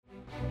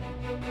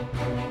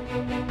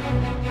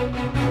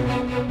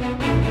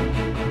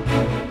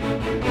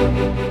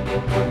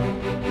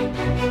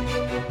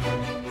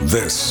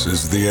This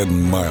is the Ed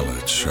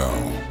Milet Show.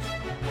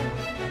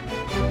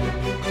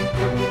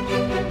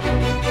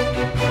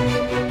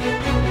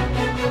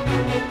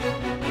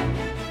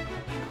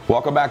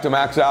 Welcome back to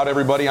Max Out,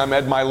 everybody. I'm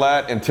Ed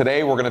Milet, and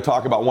today we're going to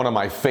talk about one of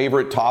my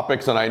favorite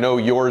topics, and I know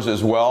yours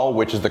as well,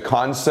 which is the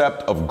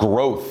concept of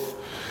growth.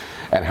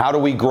 And how do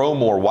we grow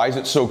more? Why is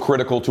it so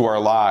critical to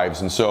our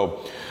lives? And so,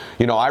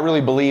 I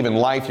really believe in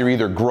life you're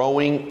either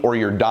growing or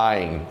you're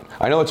dying.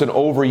 I know it's an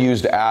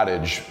overused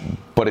adage,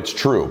 but it's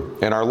true.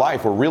 In our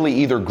life, we're really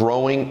either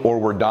growing or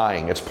we're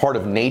dying. It's part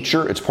of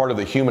nature. It's part of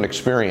the human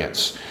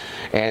experience.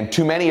 And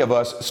too many of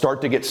us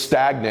start to get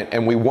stagnant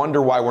and we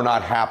wonder why we're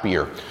not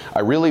happier. I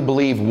really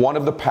believe one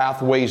of the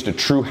pathways to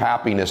true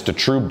happiness, to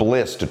true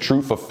bliss, to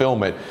true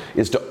fulfillment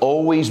is to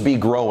always be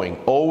growing,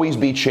 always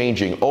be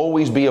changing,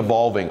 always be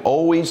evolving,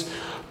 always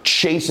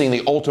chasing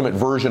the ultimate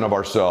version of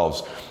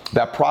ourselves.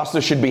 That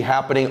process should be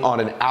happening on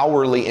an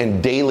hourly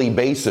and daily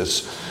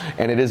basis,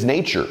 and it is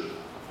nature.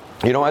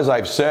 As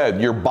I've said,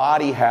 your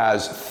body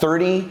has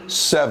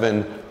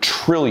 37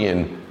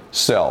 trillion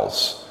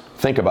cells.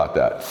 Think about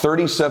that.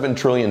 37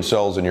 trillion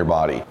cells in your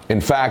body. In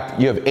fact,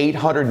 you have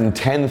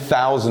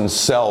 810,000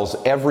 cells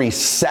every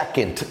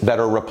second that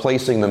are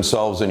replacing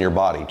themselves in your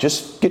body.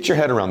 Just get your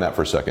head around that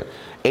for a second.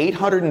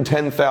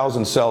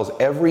 810,000 cells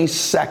every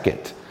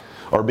second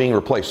are being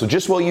replaced. So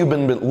just while you've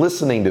been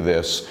listening to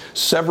this,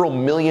 several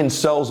million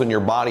cells in your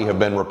body have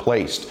been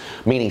replaced,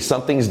 meaning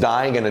something's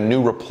dying and a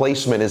new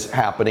replacement is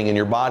happening in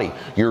your body.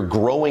 You're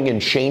growing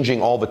and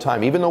changing all the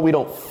time. Even though we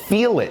don't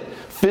feel it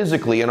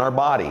physically in our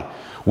body,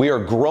 we are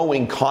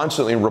growing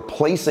constantly and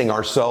replacing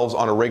ourselves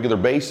on a regular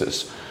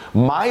basis.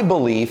 My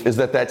belief is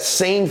that that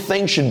same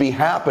thing should be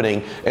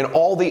happening in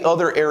all the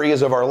other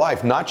areas of our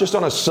life, not just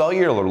on a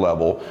cellular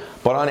level,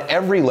 but on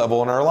every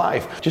level in our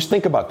life. Just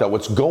think about that.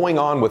 What's going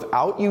on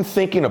without you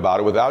thinking about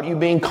it, without you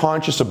being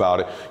conscious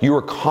about it, you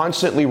are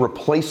constantly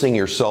replacing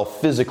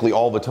yourself physically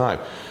all the time.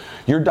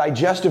 Your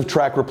digestive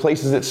tract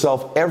replaces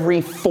itself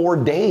every 4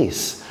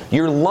 days.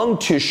 Your lung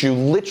tissue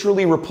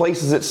literally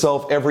replaces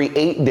itself every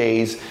 8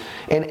 days.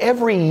 And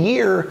every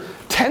year,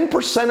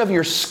 10% of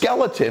your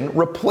skeleton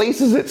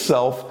replaces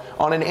itself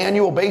on an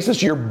annual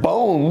basis. Your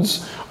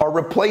bones are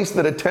replaced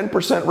at a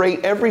 10% rate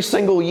every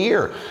single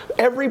year.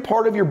 Every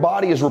part of your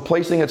body is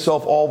replacing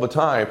itself all the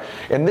time.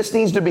 And this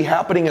needs to be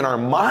happening in our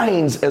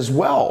minds as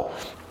well.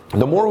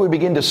 The more we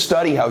begin to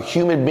study how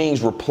human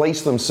beings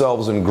replace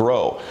themselves and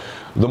grow,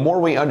 the more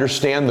we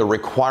understand the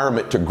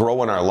requirement to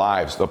grow in our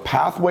lives. The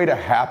pathway to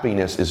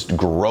happiness is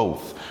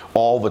growth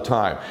all the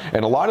time.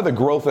 And a lot of the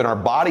growth in our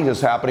bodies is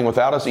happening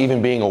without us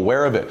even being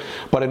aware of it.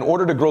 But in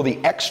order to grow the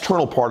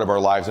external part of our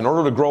lives, in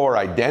order to grow our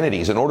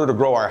identities, in order to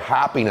grow our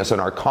happiness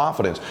and our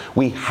confidence,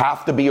 we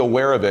have to be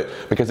aware of it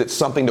because it's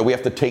something that we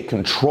have to take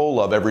control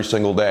of every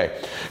single day.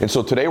 And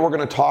so today we're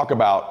going to talk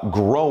about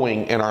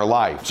growing in our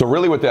life. So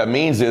really what that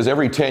means is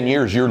every 10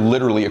 years, you're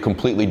literally a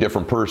completely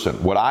different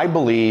person. What I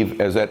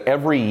believe is that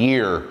every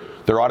year,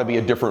 there ought to be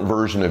a different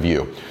version of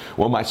you.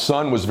 When my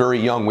son was very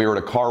young, we were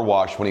at a car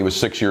wash when he was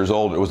 6 years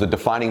old. It was a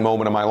defining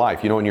moment of my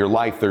life. In your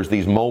life, there's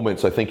these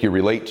moments I think you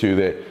relate to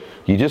that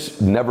you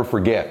just never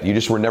forget. You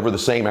just were never the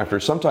same after.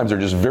 Sometimes they're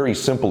just very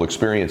simple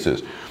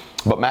experiences.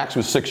 But Max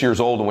was 6 years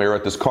old and we were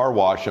at this car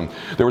wash, and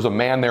there was a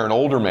man there, an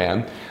older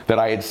man, that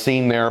I had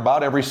seen there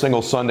about every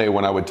single Sunday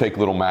when I would take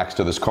little Max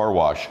to this car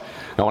wash.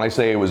 Now when I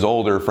say he was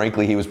older,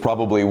 frankly, he was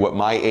probably what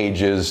my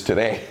age is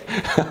today.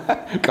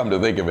 Come to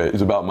think of it,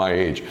 he's about my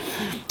age.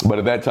 But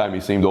at that time he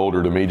seemed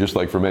older to me, just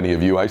like for many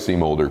of you, I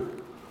seem older.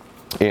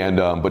 And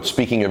but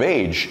speaking of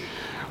age,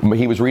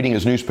 he was reading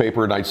his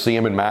newspaper and I'd see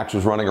him and Max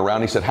was running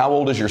around. He said, "How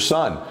old is your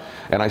son?"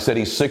 And I said,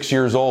 "He's 6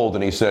 years old."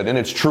 And he said, and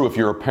it's true if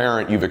you're a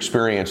parent, you've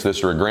experienced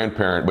this, or a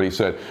grandparent, but he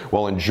said,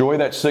 "Well, enjoy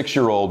that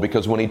 6-year-old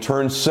because when he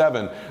turns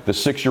 7, the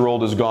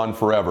 6-year-old is gone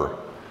forever."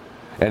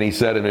 And he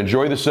said, "And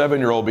enjoy the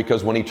 7-year-old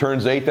because when he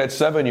turns 8, that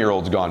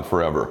 7-year-old's gone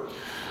forever."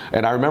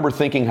 And I remember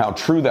thinking how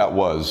true that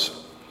was.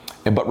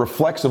 But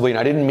reflexively, and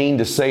I didn't mean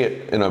to say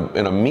it in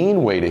a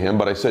mean way to him,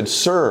 but I said,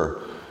 "Sir,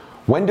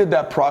 when did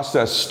that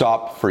process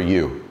stop for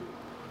you?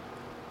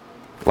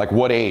 Like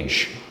what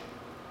age?"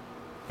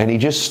 And he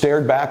just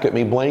stared back at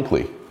me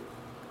blankly.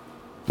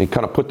 He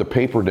kind of put the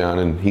paper down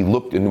and he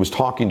looked and was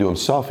talking to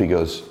himself. He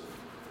goes,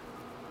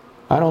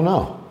 "I don't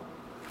know."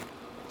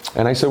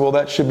 And I said, "Well,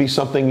 that should be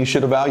something you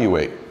should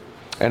evaluate."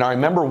 And I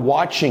remember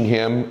watching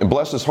him, and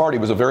bless his heart, he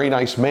was a very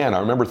nice man. I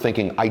remember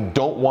thinking, I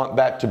don't want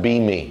that to be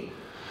me.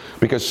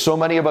 Because so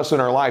many of us in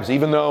our lives,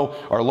 even though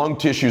our lung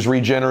tissue is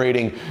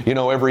regenerating,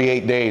 every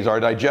 8 days, our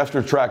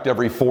digestive tract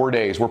every 4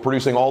 days, we're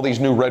producing all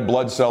these new red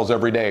blood cells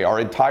every day, our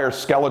entire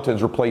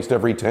skeleton's replaced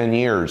every 10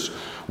 years.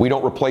 We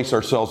don't replace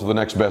ourselves with the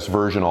next best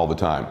version all the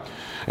time.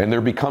 And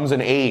there becomes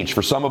an age.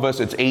 For some of us,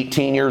 it's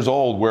 18 years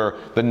old, where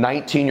the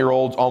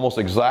 19-year-old's almost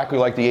exactly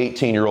like the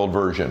 18-year-old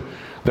version.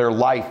 Their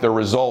life, their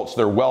results,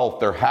 their wealth,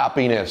 their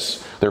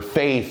happiness, their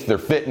faith, their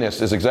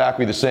fitness is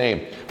exactly the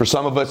same. For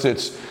some of us,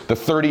 it's the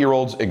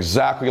 30-year-old's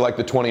exactly like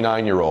the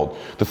 29-year-old.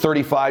 The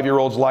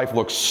 35-year-old's life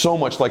looks so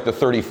much like the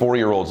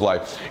 34-year-old's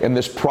life. And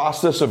this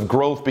process of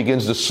growth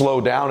begins to slow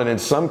down and in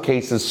some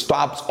cases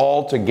stops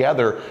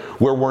altogether,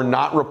 where we're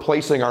not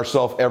replacing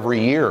ourselves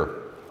every year.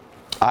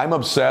 I'm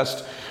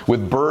obsessed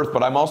with birth,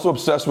 but I'm also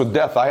obsessed with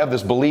death. I have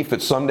this belief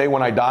that someday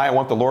when I die, I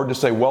want the Lord to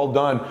say, "Well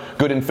done,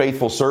 good and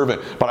faithful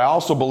servant." But I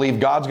also believe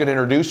God's going to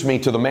introduce me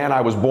to the man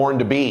I was born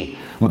to be,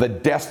 the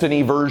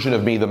destiny version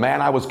of me, the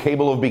man I was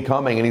capable of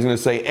becoming. And he's going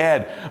to say,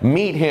 "Ed,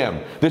 meet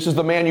him. This is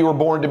the man you were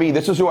born to be.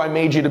 This is who I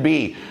made you to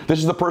be. This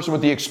is the person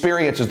with the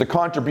experiences, the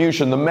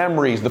contribution, the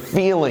memories, the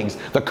feelings,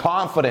 the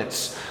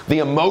confidence, the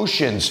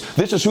emotions.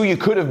 This is who you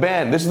could have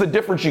been. This is the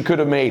difference you could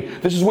have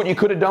made. This is what you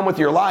could have done with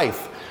your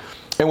life."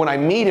 And when I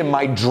meet him,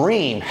 my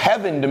dream,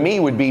 heaven to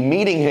me would be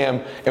meeting him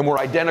and we're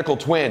identical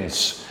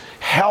twins.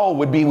 Hell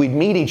would be we'd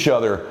meet each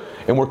other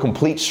and we're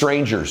complete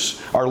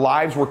strangers. Our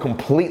lives were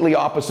completely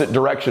opposite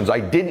directions. I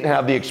didn't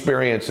have the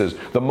experiences,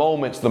 the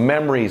moments, the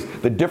memories,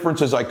 the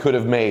differences I could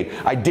have made.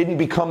 I didn't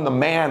become the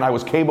man I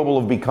was capable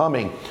of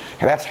becoming.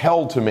 And that's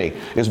hell to me,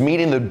 is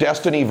meeting the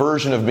destiny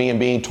version of me and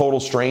being total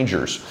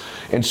strangers.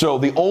 And so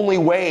the only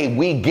way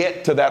we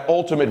get to that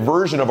ultimate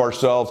version of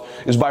ourselves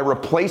is by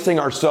replacing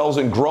ourselves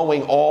and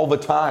growing all the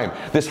time.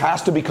 This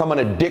has to become an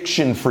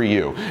addiction for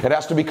you. It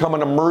has to become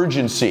an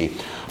emergency.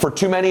 For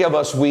too many of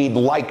us, we'd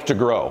like to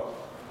grow.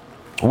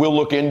 We'll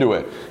look into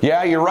it.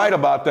 Yeah, you're right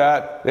about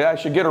that. Yeah, I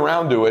should get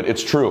around to it.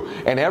 It's true.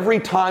 And every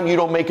time you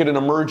don't make it an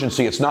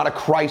emergency, it's not a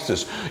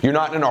crisis. You're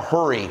not in a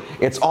hurry.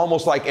 It's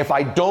almost like, if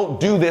I don't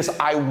do this,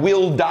 I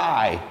will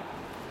die.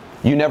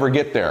 You never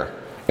get there.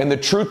 And the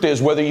truth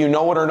is, whether you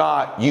know it or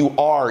not, you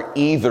are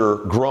either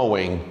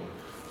growing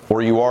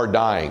or you are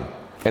dying.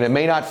 And it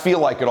may not feel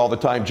like it all the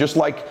time, just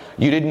like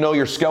you didn't know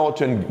your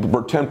skeleton,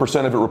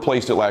 10% of it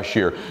replaced it last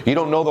year. You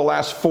don't know the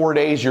last 4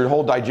 days your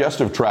whole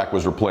digestive tract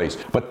was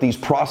replaced. But these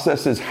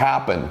processes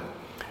happen.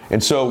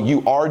 And so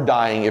you are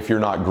dying if you're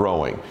not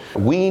growing.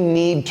 We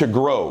need to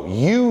grow.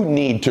 You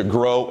need to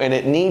grow, and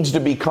it needs to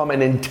become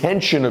an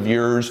intention of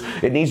yours.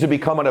 It needs to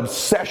become an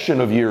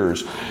obsession of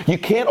yours. You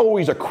can't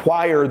always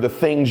acquire the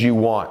things you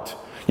want.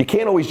 You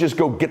can't always just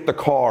go get the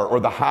car or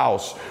the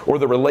house or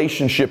the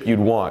relationship you'd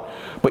want.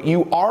 But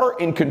you are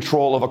in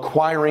control of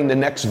acquiring the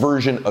next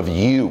version of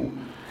you.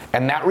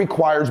 And that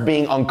requires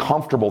being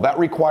uncomfortable. That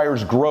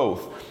requires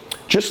growth.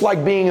 Just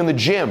like being in the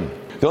gym.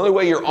 The only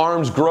way your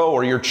arms grow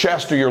or your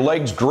chest or your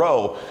legs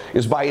grow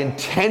is by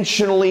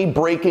intentionally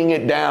breaking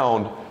it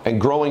down and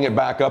growing it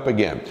back up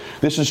again.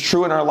 This is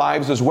true in our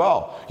lives as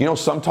well. You know,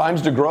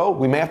 sometimes to grow,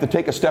 we may have to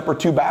take a step or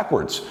two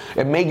backwards.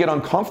 It may get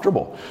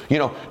uncomfortable. You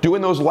know,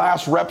 doing those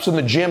last reps in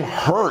the gym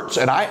hurts.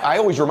 And I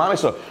always remind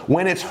myself,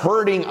 when it's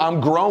hurting, I'm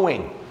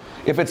growing.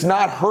 If it's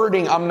not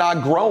hurting, I'm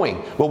not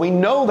growing. Well, we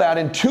know that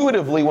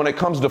intuitively when it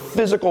comes to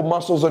physical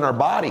muscles in our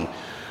body.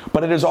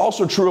 But it is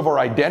also true of our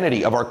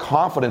identity, of our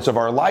confidence, of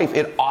our life.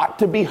 It ought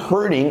to be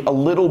hurting a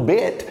little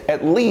bit,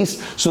 at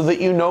least, so that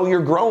you know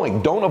you're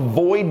growing. Don't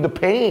avoid the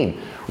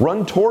pain.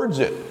 Run towards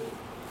it.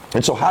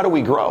 And so how do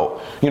we grow?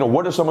 You know,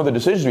 what are some of the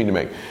decisions we need to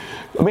make?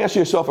 Let me ask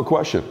yourself a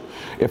question.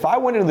 If I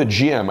went into the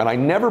gym and I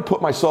never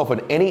put myself in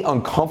any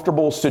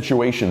uncomfortable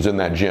situations in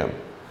that gym,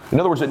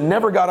 in other words, it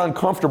never got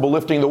uncomfortable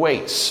lifting the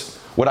weights,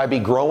 would I be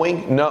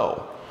growing?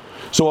 No.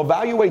 So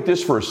evaluate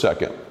this for a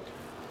second.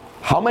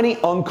 How many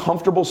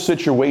uncomfortable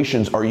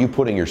situations are you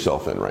putting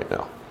yourself in right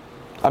now?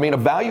 I mean,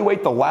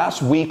 evaluate the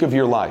last week of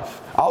your life.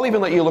 I'll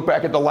even let you look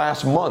back at the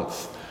last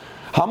month.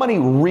 How many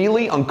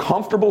really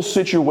uncomfortable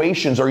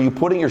situations are you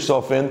putting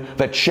yourself in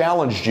that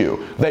challenged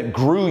you, that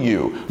grew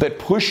you, that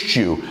pushed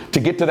you to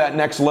get to that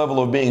next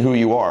level of being who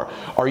you are?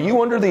 Are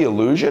you under the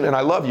illusion, and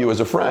I love you as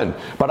a friend,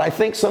 but I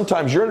think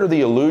sometimes you're under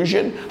the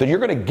illusion that you're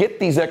going to get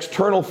these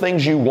external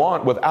things you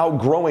want without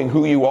growing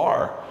who you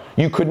are.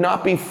 You could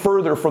not be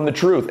further from the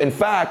truth. In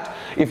fact,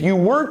 if you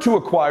were to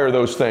acquire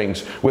those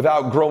things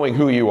without growing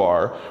who you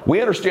are, we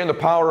understand the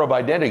power of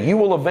identity. You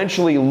will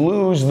eventually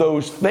lose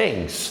those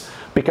things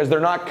because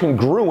they're not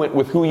congruent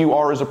with who you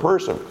are as a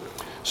person.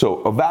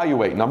 So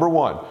evaluate, number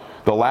one,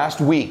 the last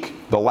week,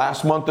 the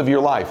last month of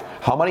your life.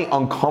 How many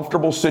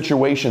uncomfortable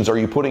situations are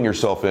you putting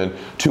yourself in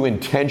to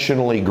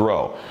intentionally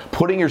grow?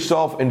 Putting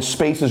yourself in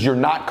spaces you're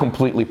not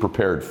completely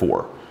prepared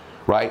for,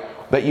 right?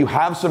 That you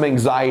have some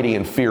anxiety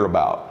and fear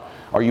about.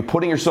 Are you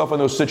putting yourself in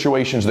those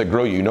situations that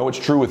grow you? You know it's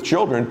true with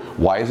children.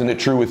 Why isn't it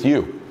true with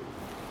you?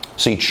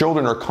 See,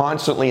 children are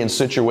constantly in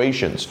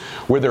situations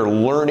where they're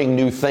learning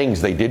new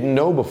things they didn't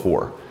know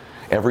before.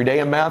 Every day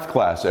in math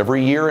class,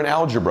 every year in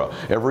algebra,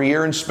 every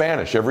year in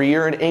Spanish, every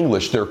year in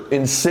English, they're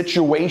in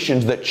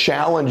situations that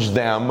challenge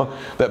them,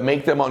 that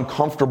make them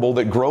uncomfortable,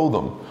 that grow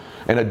them.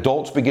 And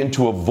adults begin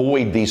to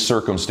avoid these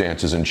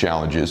circumstances and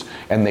challenges,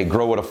 and they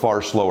grow at a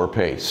far slower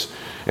pace.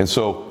 And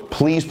so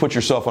please put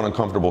yourself in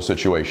uncomfortable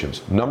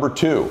situations. Number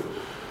two,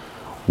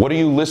 what are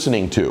you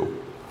listening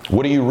to?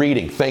 What are you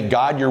reading? Thank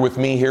God you're with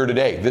me here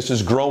today. This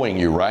is growing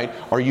you, right?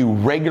 Are you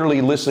regularly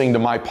listening to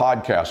my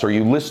podcast? Are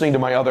you listening to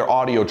my other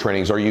audio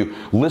trainings? Are you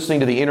listening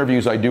to the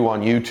interviews I do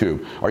on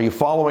YouTube? Are you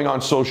following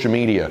on social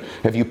media?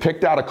 Have you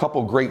picked out a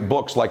couple great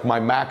books like my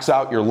Max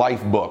Out Your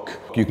Life book?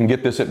 You can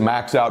get this at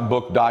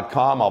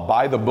maxoutbook.com. I'll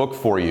buy the book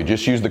for you.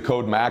 Just use the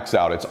code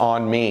MAXOUT. It's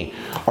on me.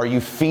 Are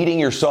you feeding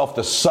yourself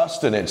the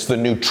sustenance, the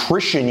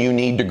nutrition you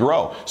need to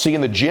grow? See,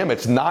 in the gym,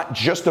 it's not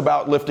just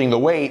about lifting the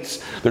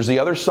weights. There's the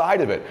other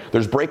side of it.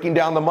 There's breaking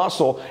down the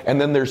muscle,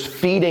 and then there's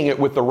feeding it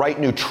with the right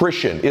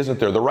nutrition, isn't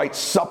there? The right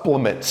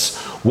supplements.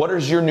 What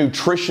is your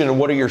nutrition and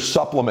what are your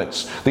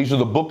supplements? These are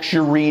the books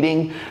you're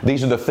reading.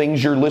 These are the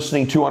things you're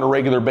listening to on a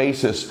regular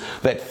basis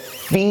that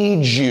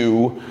feed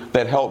you,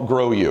 that help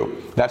grow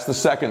you. That's the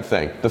second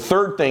thing. The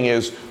third thing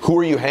is, who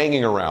are you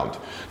hanging around?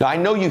 Now, I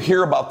know you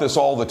hear about this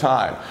all the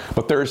time,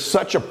 but there is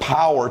such a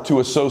power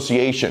to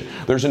association.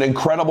 There's an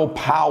incredible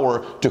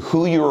power to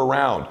who you're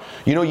around.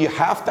 You know, you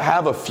have to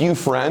have a few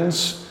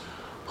friends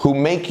who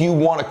make you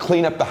want to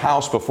clean up the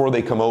house before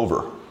they come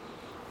over.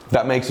 If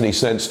that makes any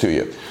sense to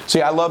you.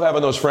 See, I love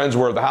having those friends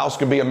where the house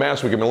can be a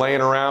mess, we can be laying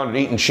around and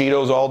eating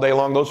Cheetos all day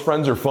long. Those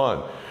friends are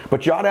fun.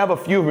 But you ought to have a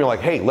few of them. You're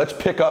like, hey, let's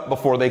pick up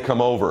before they come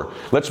over.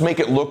 Let's make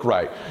it look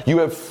right. You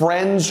have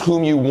friends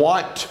whom you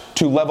want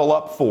to level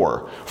up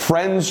for.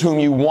 Friends whom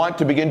you want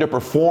to begin to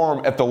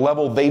perform at the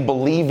level they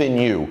believe in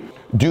you.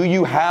 Do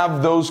you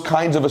have those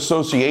kinds of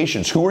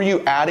associations? Who are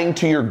you adding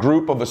to your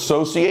group of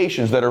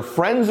associations that are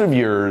friends of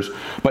yours,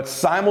 but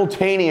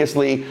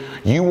simultaneously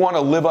you want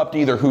to live up to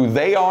either who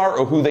they are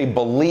or who they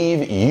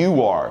believe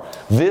you are?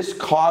 This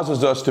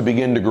causes us to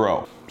begin to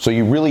grow. So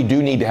you really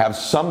do need to have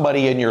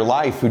somebody in your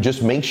life who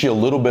just makes you a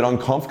little bit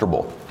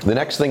uncomfortable. The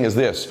next thing is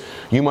this.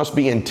 You must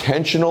be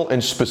intentional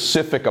and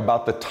specific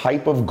about the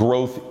type of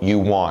growth you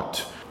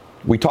want.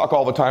 We talk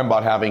all the time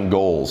about having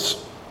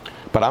goals.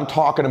 But I'm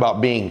talking about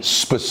being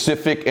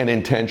specific and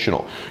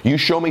intentional. You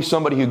show me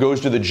somebody who goes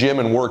to the gym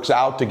and works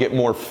out to get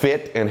more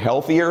fit and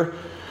healthier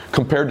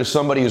compared to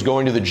somebody who's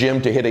going to the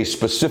gym to hit a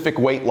specific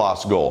weight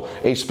loss goal,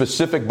 a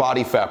specific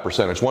body fat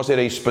percentage, wants to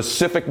hit a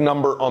specific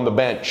number on the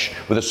bench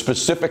with a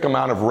specific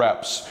amount of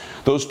reps.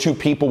 Those two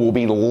people will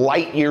be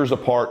light years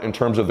apart in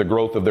terms of the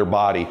growth of their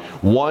body.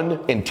 One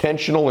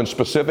intentional and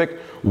specific,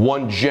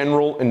 one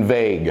general and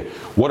vague.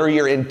 What are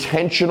your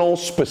intentional,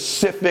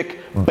 specific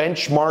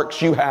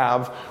benchmarks you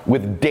have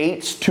with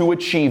dates to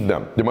achieve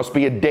them? There must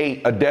be a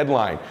date, a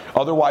deadline.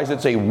 Otherwise,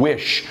 it's a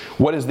wish.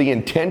 What is the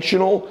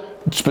intentional,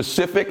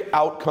 specific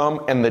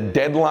outcome and the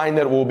deadline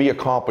that it will be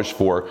accomplished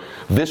for?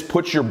 This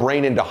puts your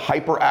brain into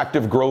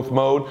hyperactive growth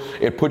mode.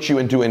 It puts you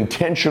into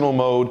intentional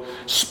mode.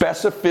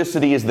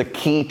 Specificity is the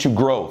key to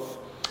growth.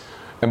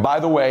 And by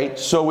the way,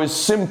 so is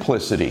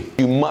simplicity.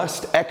 You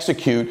must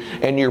execute,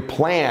 and your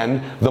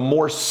plan, the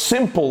more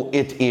simple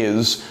it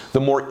is, the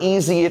more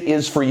easy it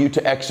is for you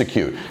to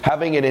execute.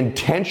 Having an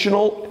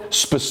intentional,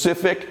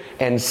 specific,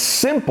 and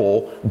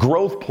simple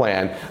growth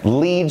plan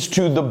leads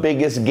to the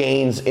biggest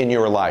gains in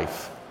your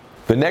life.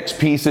 The next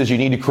piece is you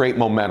need to create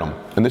momentum.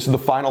 And this is the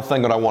final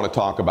thing that I want to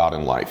talk about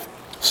in life.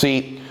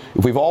 See,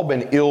 if we've all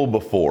been ill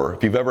before,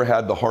 if you've ever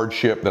had the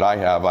hardship that I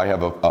have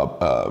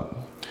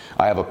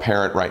a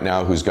parent right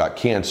now who's got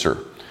cancer.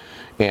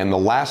 And the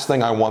last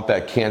thing I want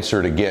that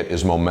cancer to get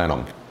is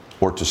momentum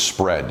or to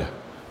spread,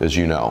 as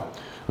you know.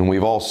 And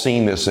we've all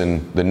seen this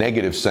in the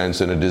negative sense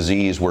in a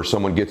disease where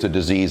someone gets a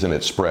disease and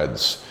it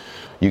spreads.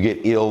 You get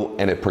ill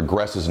and it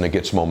progresses and it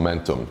gets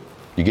momentum.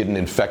 You get an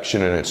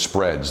infection and it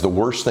spreads. The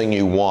worst thing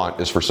you want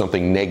is for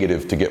something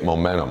negative to get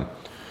momentum.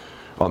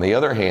 On the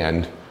other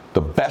hand, the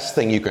best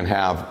thing you can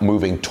have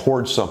moving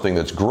towards something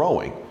that's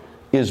growing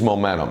is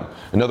momentum.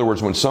 In other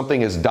words, when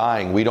something is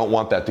dying, we don't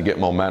want that to get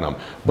momentum.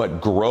 But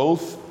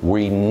growth,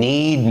 we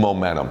need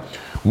momentum.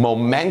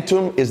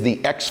 Momentum is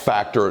the X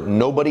factor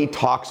nobody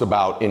talks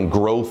about in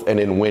growth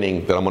and in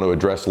winning that I'm going to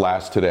address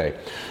last today.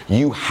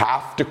 You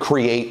have to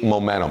create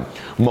momentum.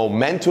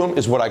 Momentum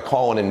is what I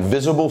call an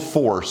invisible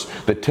force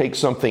that takes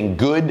something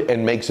good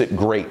and makes it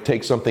great.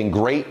 Takes something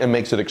great and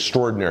makes it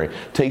extraordinary.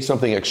 Takes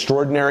something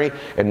extraordinary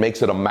and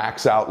makes it a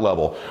max out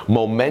level.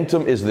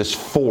 Momentum is this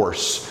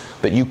force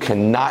that you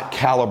cannot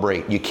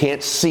calibrate. You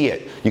can't see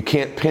it. You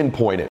can't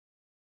pinpoint it.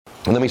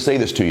 And let me say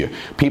this to you.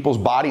 People's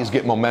bodies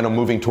get momentum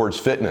moving towards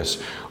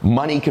fitness.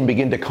 Money can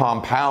begin to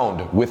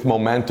compound with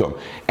momentum.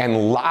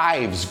 And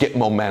lives get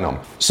momentum.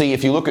 See,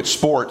 if you look at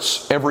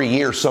sports, every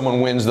year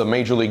someone wins the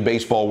Major League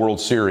Baseball World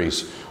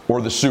Series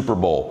or the Super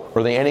Bowl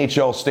or the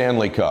NHL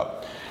Stanley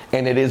Cup.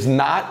 And it is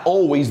not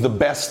always the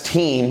best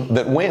team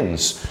that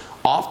wins.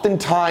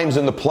 Oftentimes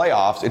in the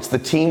playoffs, it's the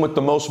team with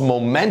the most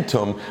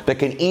momentum that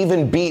can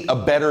even beat a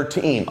better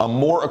team. A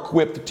more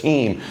equipped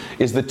team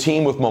is the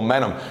team with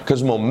momentum,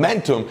 because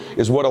momentum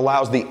is what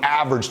allows the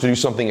average to do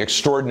something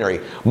extraordinary.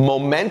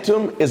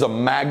 Momentum is a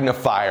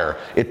magnifier.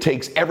 It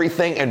takes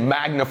everything and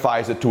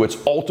magnifies it to its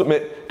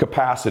ultimate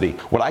capacity.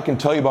 What I can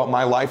tell you about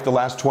my life the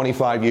last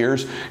 25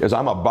 years is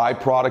I'm a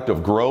byproduct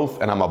of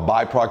growth, and I'm a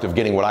byproduct of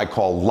getting what I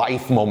call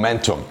life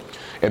momentum.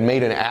 and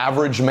made an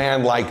average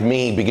man like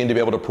me begin to be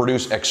able to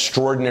produce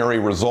extraordinary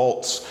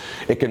results.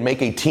 It can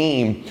make a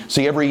team,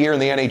 see, every year in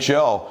the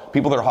NHL,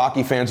 people that are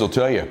hockey fans will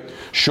tell you,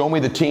 show me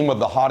the team with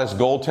the hottest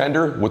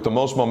goaltender with the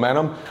most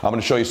momentum, I'm going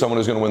to show you someone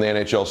who's going to win the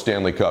NHL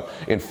Stanley Cup.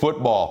 In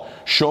football,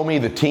 show me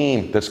the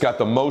team that's got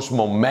the most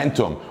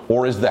momentum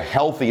or is the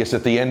healthiest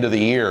at the end of the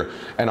year,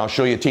 and I'll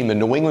show you a team. The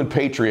New England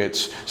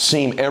Patriots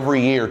seem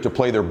every year to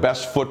play their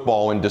best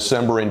football in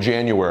December and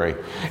January.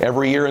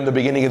 Every year in the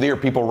beginning of the year,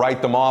 people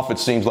write them off. It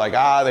seems like,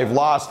 they've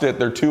lost it,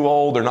 they're too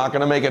old, they're not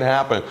going to make it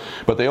happen.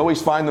 But they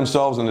always find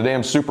themselves in the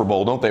damn Super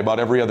Bowl, don't they, about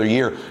every other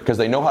year, because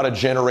they know how to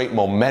generate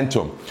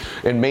momentum.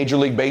 In Major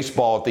League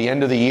Baseball, at the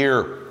end of the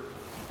year,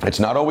 it's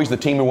not always the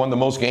team who won the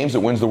most games that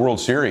wins the World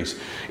Series.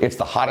 It's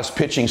the hottest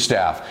pitching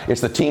staff.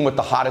 It's the team with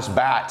the hottest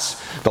bats.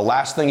 The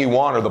last thing you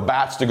want are the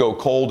bats to go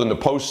cold in the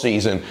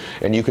postseason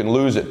and you can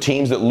lose it.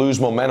 Teams that lose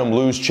momentum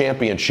lose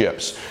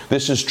championships.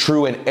 This is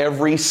true in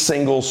every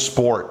single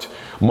sport.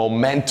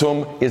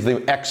 Momentum is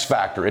the X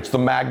factor. It's the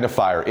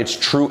magnifier. It's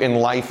true in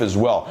life as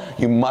well.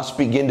 You must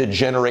begin to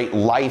generate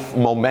life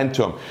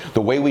momentum.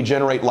 The way we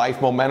generate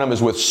life momentum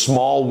is with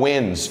small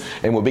wins,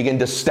 and we'll begin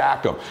to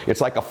stack them.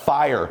 It's like a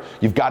fire.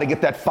 You've got to get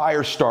that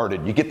fire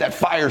started. You get that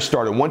fire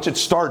started. Once it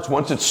starts,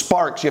 once it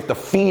sparks, you have to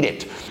feed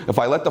it. If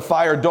I let the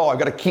fire dull, I've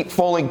got to keep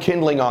throwing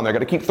kindling on there. I've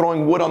got to keep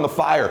throwing wood on the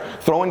fire,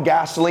 throwing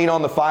gasoline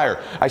on the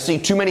fire. I see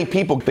too many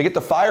people, they get the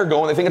fire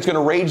going, they think it's going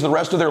to rage the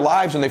rest of their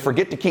lives, and they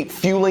forget to keep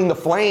fueling the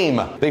flame.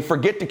 They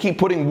forget to keep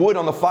putting wood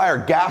on the fire,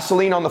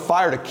 gasoline on the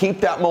fire to keep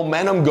that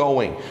momentum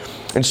going.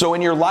 And so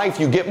in your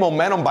life, you get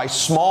momentum by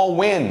small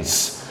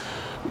wins.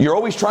 You're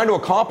always trying to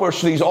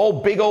accomplish these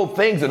big old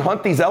things and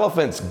hunt these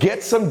elephants.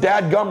 Get some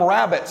dadgum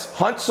rabbits.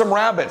 Hunt some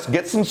rabbits.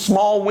 Get some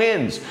small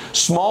wins.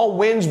 Small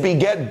wins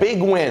beget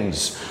big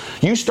wins.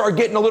 You start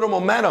getting a little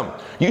momentum.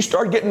 You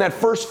start getting that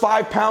first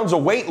 5 pounds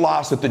of weight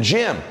loss at the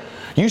gym.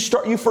 You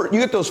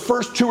get those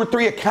first 2 or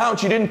 3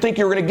 accounts you didn't think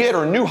you were going to get,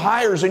 or new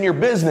hires in your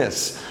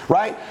business,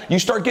 right? You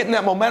start getting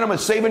that momentum and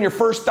saving your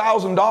first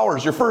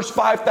 $1,000, your first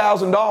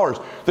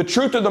 $5,000. The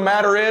truth of the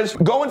matter is,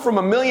 going from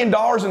 $1 million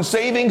in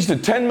savings to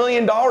 $10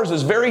 million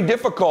is very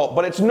difficult,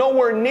 but it's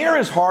nowhere near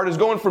as hard as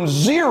going from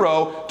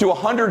 0 to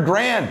 100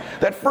 grand.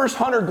 That first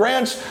 100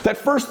 grand, that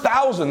first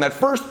 1,000, that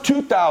first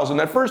 2,000,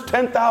 that first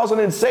 10,000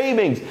 in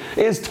savings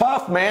is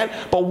tough, man.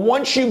 But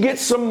once you get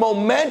some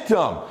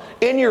momentum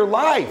in your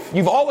life,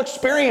 you've all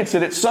experienced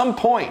it at some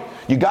point.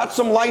 You got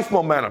some life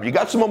momentum. You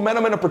got some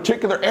momentum in a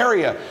particular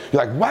area.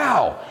 You're like,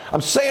 wow,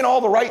 I'm saying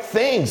all the right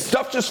things.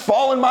 Stuff's just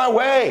falling my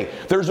way.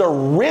 There's a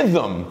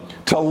rhythm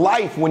to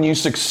life when you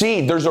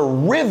succeed. There's a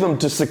rhythm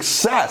to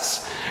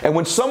success. And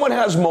when someone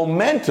has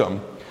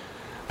momentum,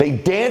 they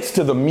dance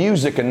to the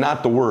music and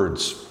not the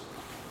words.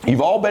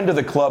 You've all been to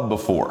the club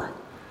before,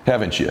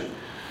 haven't you?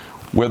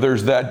 Where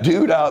there's that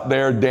dude out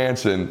there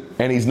dancing,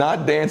 and he's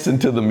not dancing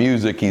to the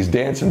music, he's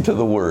dancing to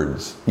the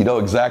words. You know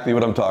exactly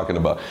what I'm talking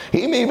about.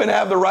 He may even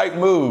have the right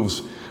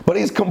moves, but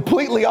he's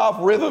completely off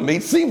rhythm. He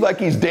seems like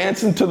he's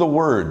dancing to the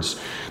words.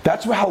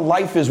 That's how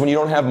life is when you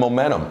don't have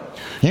momentum.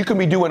 You can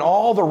be doing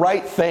all the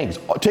right things,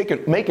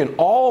 making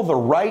all the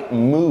right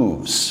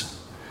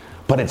moves,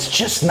 but it's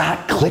just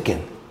not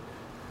clicking.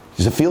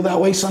 Does it feel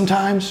that way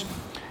sometimes?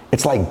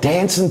 It's like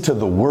dancing to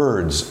the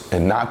words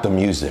and not the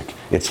music.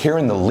 It's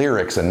hearing the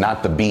lyrics and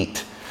not the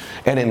beat.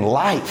 And in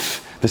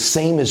life, the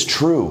same is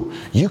true.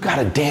 You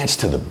gotta dance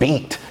to the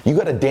beat. You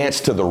gotta dance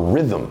to the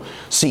rhythm.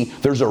 See,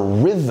 there's a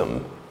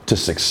rhythm to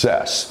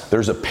success.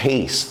 There's a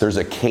pace, there's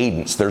a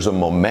cadence, there's a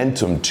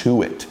momentum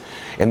to it.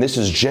 And this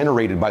is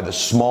generated by the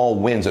small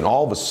wins, and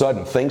all of a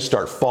sudden things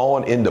start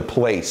falling into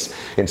place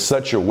in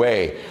such a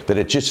way that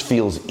it just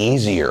feels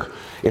easier.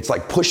 It's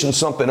like pushing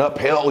something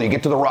uphill. You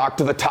get to the rock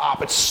to the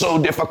top. It's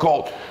so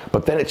difficult.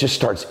 But then it just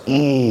starts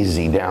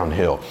easy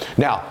downhill.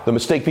 Now, the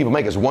mistake people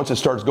make is once it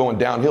starts going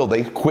downhill,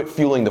 they quit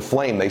fueling the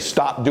flame. They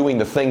stop doing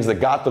the things that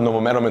got them the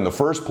momentum in the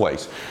first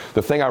place.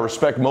 The thing I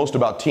respect most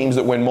about teams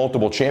that win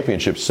multiple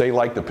championships, say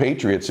like the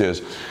Patriots,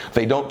 is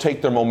they don't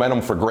take their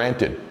momentum for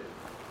granted.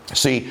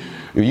 See,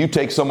 if you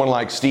take someone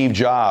like Steve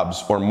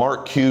Jobs or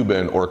Mark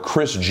Cuban or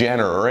Kris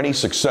Jenner or any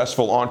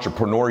successful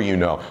entrepreneur you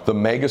know, the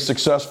mega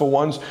successful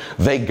ones,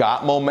 they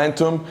got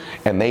momentum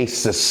and they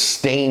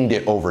sustained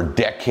it over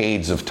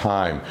decades of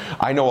time.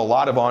 I know a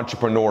lot of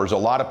entrepreneurs, a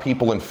lot of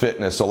people in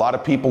fitness, a lot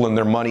of people in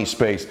their money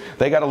space,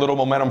 they got a little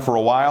momentum for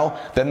a while,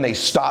 then they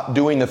stopped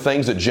doing the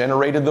things that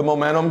generated the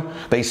momentum.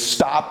 They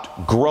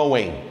stopped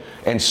growing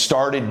and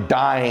started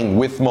dying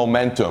with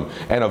momentum.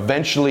 And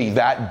eventually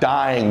that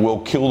dying will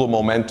kill the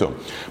momentum.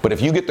 But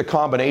if you get the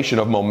combination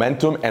of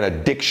momentum and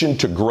addiction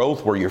to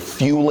growth where you're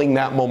fueling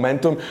that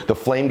momentum, the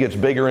flame gets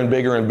bigger and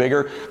bigger and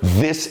bigger.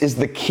 This is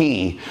the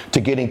key to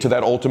getting to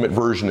that ultimate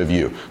version of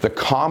you. The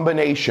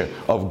combination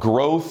of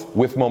growth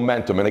with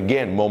momentum. And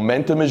again,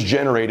 momentum is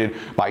generated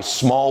by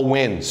small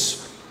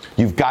wins.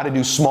 You've got to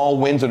do small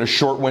wins in a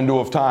short window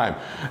of time.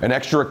 An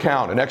extra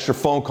account, an extra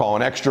phone call,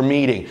 an extra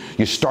meeting.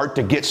 You start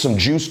to get some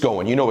juice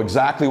going. You know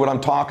exactly what I'm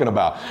talking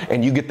about.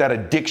 And you get that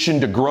addiction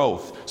to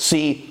growth.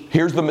 See,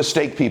 here's the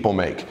mistake people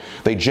make.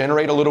 They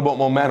generate a little bit of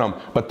momentum,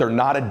 but they're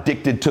not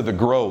addicted to the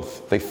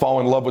growth. They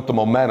fall in love with the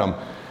momentum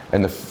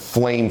and the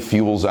flame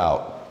fuels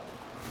out.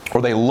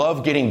 Or they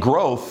love getting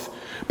growth,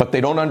 but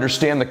they don't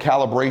understand the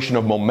calibration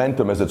of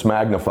momentum as its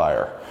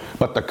magnifier.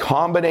 But the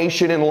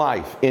combination in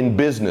life, in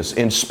business,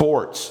 in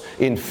sports,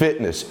 in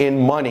fitness, in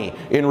money,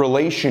 in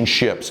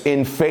relationships,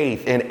 in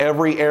faith, in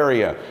every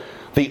area,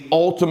 the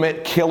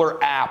ultimate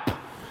killer app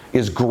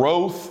is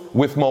growth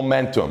with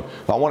momentum.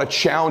 I want to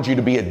challenge you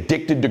to be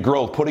addicted to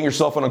growth, putting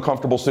yourself in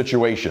uncomfortable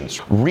situations,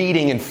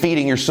 reading and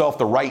feeding yourself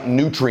the right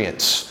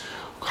nutrients,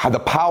 the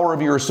power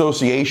of your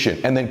association,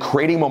 and then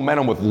creating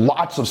momentum with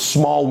lots of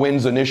small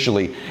wins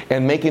initially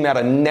and making that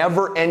a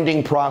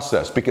never-ending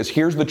process. Because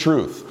here's the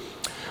truth.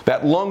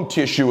 That lung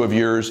tissue of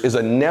yours is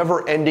a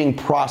never-ending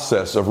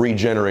process of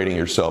regenerating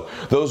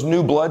yourself. Those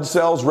new blood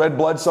cells, red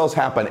blood cells,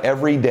 happen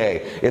every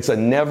day. It's a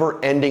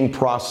never-ending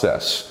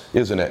process,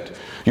 isn't it?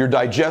 Your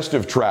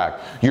digestive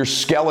tract, your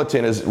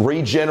skeleton is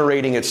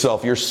regenerating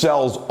itself. Your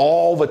cells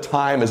all the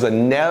time is a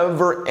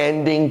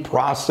never-ending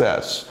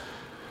process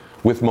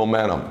with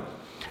momentum.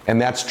 And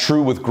that's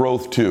true with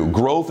growth too.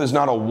 Growth is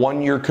not a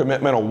one-year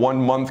commitment, a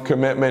one-month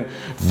commitment,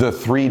 the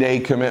 3-day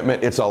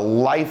commitment. It's a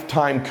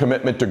lifetime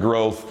commitment to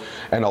growth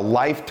and a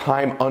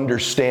lifetime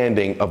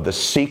understanding of the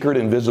secret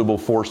invisible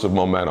force of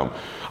momentum.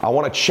 I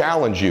want to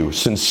challenge you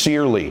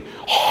sincerely.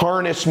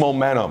 Harness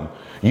momentum.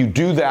 You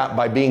do that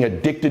by being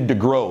addicted to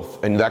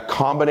growth, and that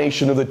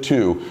combination of the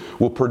two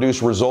will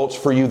produce results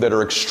for you that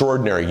are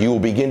extraordinary. You will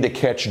begin to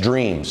catch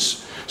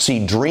dreams.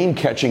 See, dream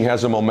catching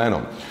has a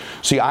momentum.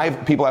 See,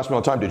 people ask me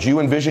all the time, did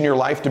you envision your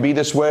life to be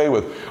this way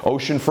with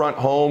oceanfront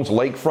homes,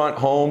 lakefront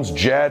homes,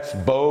 jets,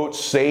 boats,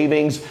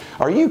 savings?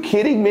 Are you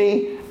kidding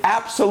me?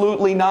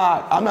 Absolutely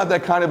not. I'm not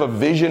that kind of a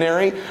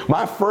visionary.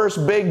 My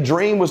first big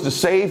dream was to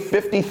save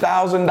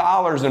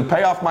 $50,000 and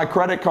pay off my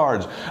credit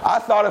cards. I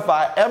thought if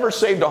I ever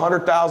saved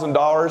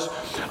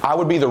 $100,000, I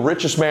would be the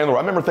richest man in the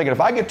world. I remember thinking,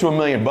 if I get to $1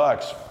 million,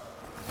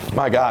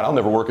 my God, I'll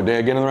never work a day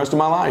again in the rest of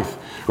my life,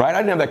 right? I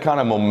didn't have that kind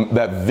of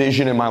that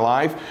vision in my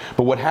life.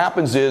 But what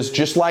happens is,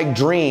 just like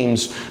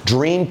dreams,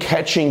 dream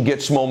catching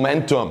gets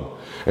momentum.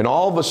 And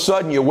all of a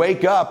sudden you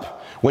wake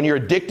up when you're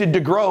addicted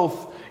to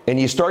growth and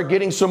you start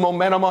getting some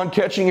momentum on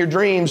catching your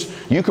dreams.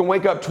 You can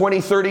wake up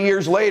 20, 30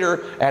 years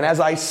later, and as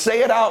I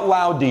say it out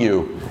loud to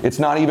you, it's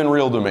not even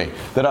real to me,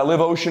 that I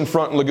live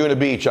oceanfront in Laguna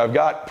Beach. I've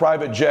got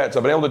private jets.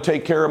 I've been able to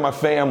take care of my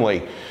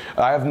family.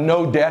 I have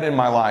no debt in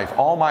my life.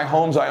 All my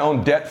homes I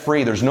own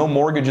debt-free. There's no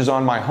mortgages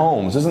on my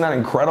homes. Isn't that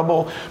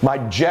incredible? My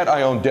jet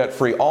I own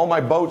debt-free. All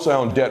my boats I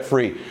own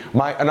debt-free.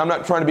 And I'm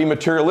not trying to be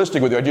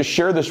materialistic with you. I just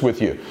share this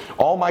with you.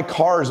 All my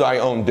cars I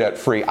own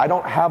debt-free. I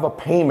don't have a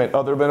payment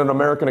other than an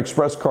American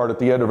Express card at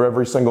the end of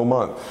every single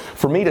month.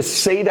 For me to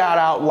say that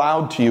out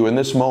loud to you in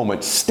this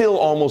moment still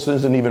almost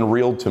isn't even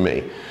real to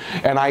me.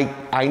 And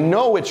I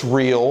know it's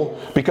real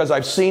because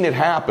I've seen it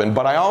happen,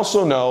 but I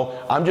also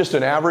know I'm just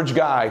an average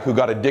guy who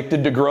got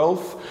addicted to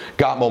growth,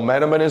 got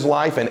momentum in his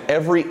life, and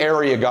every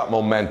area got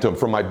momentum,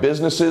 from my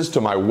businesses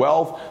to my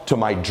wealth to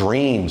my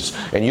dreams.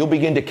 And you'll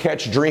begin to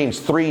catch dreams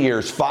 3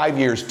 years, 5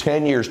 years,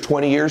 10 years,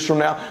 20 years from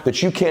now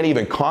that you can't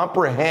even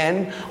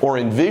comprehend or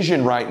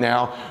envision right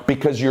now,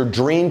 because your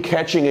dream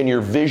catching and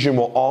your vision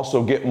will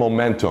also get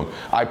momentum.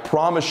 I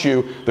promise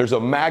you there's a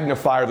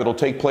magnifier that'll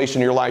take place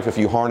in your life if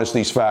you harness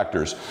these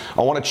factors.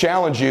 I want to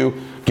challenge you,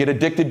 get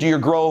addicted to your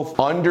growth,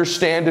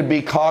 understand and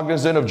be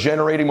cognizant of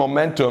generating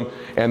momentum,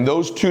 and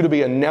those two to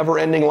be a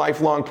never-ending,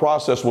 lifelong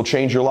process will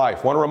change your life.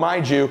 I want to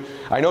remind you,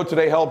 I know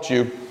today helped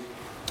you.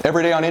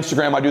 Every day on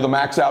Instagram, I do the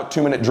max out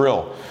 2-minute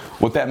drill.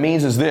 What that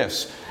means is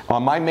this.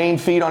 On my main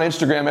feed on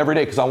Instagram every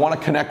day, because I want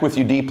to connect with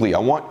you deeply. I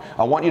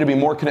want you to be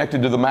more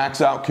connected to the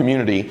Max Out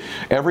community.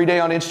 Every day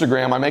on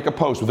Instagram, I make a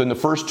post. Within the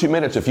first 2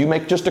 minutes, if you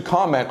make just a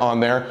comment on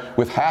there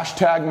with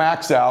hashtag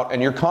Max Out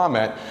and your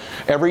comment,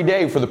 every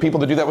day, for the people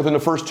that do that within the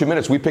first 2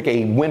 minutes, we pick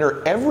a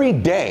winner every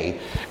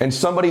day, and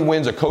somebody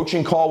wins a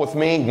coaching call with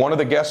me, one of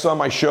the guests on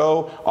my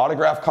show,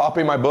 autographed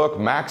copy of my book,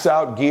 Max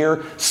Out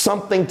gear,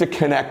 something to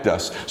connect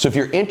us. So if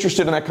you're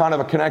interested in that kind of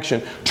a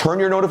connection, turn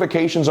your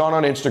notifications on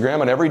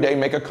Instagram, and every day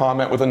make a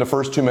comment within the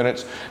first 2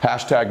 minutes,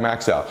 hashtag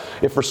Max Out.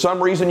 If for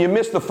some reason you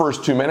missed the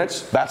first 2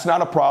 minutes, that's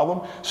not a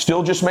problem.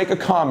 Still just make a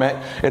comment.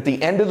 At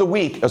the end of the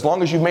week, as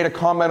long as you've made a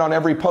comment on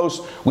every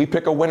post, we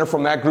pick a winner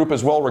from that group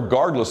as well,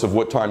 regardless of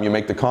what time you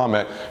make the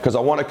comment, because I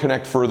want to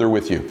connect further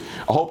with you.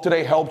 I hope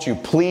today helped you.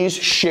 Please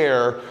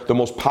share the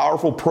most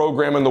powerful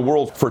program in the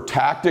world for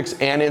tactics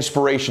and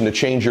inspiration to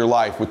change your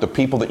life with the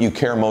people that you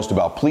care most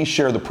about. Please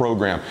share the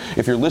program.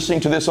 If you're listening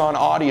to this on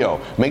audio,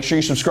 make sure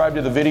you subscribe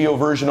to the video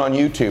version on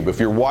YouTube. If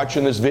you're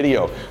watching this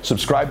video,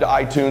 subscribe to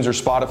iTunes or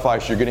Spotify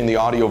so you're getting the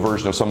audio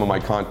version of some of my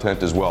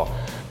content as well.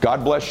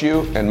 God bless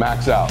you, and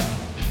Max Out.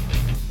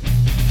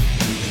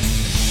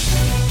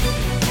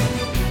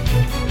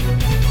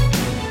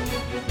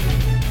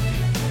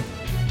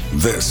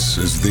 This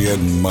is the Ed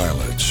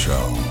Milet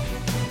Show.